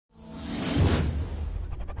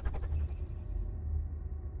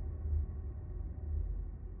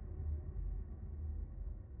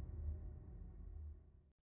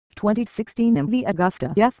2016 MV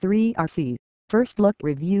Agusta F3 RC. First look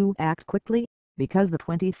review. Act quickly, because the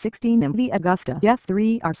 2016 MV Agusta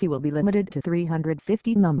F3 RC will be limited to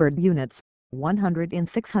 350 numbered units, 100 in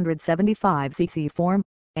 675cc form,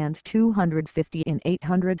 and 250 in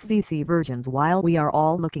 800cc versions. While we are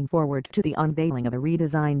all looking forward to the unveiling of a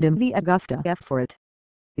redesigned MV Agusta F4 at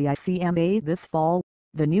the ICMA this fall,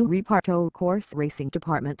 the new Reparto Course Racing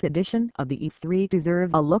Department edition of the E3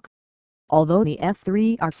 deserves a look. Although the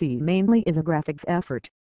F3 RC mainly is a graphics effort,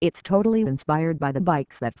 it's totally inspired by the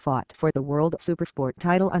bikes that fought for the World Supersport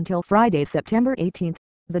title until Friday, September 18,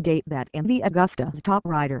 the date that MV Agusta's top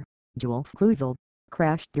rider, Jules Cluzel,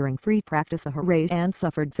 crashed during free practice a race and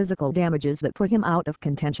suffered physical damages that put him out of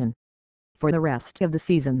contention for the rest of the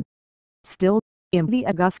season. Still, MV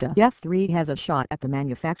Agusta F3 has a shot at the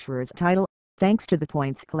manufacturer's title, thanks to the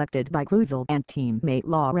points collected by Cluzel and teammate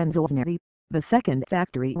Lorenzo Neri, the second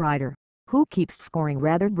factory rider, who keeps scoring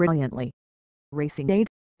rather brilliantly. Racing Aid.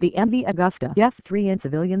 The MV Agusta F3 in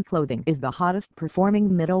civilian clothing is the hottest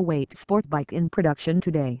performing middleweight sport bike in production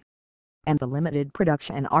today, and the limited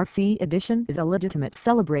production RC edition is a legitimate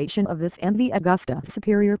celebration of this MV Agusta's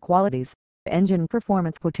superior qualities, engine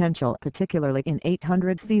performance potential particularly in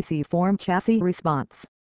 800cc form, chassis response,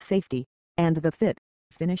 safety, and the fit,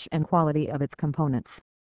 finish and quality of its components.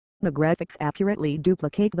 The graphics accurately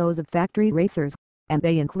duplicate those of factory racers, and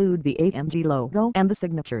they include the AMG logo and the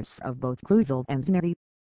signatures of both Cluzel and Neri.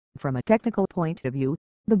 From a technical point of view,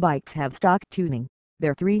 the bikes have stock tuning,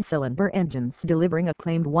 their 3-cylinder engines delivering a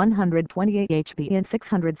claimed 128 HP in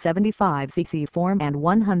 675cc form and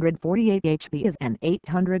 148 HP is an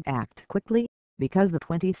 800. Act quickly, because the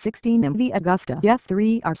 2016 MV Agusta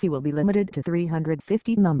F3 RC will be limited to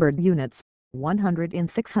 350 numbered units, 100 in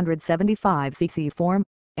 675cc form,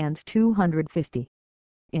 and 250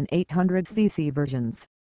 in 800cc versions.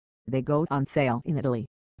 They go on sale in Italy,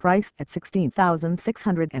 priced at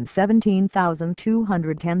 €16,600 and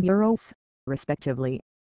 €17,210, respectively.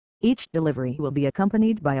 Each delivery will be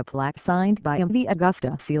accompanied by a plaque signed by MV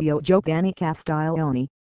Agusta CEO Giovanni Castiglione,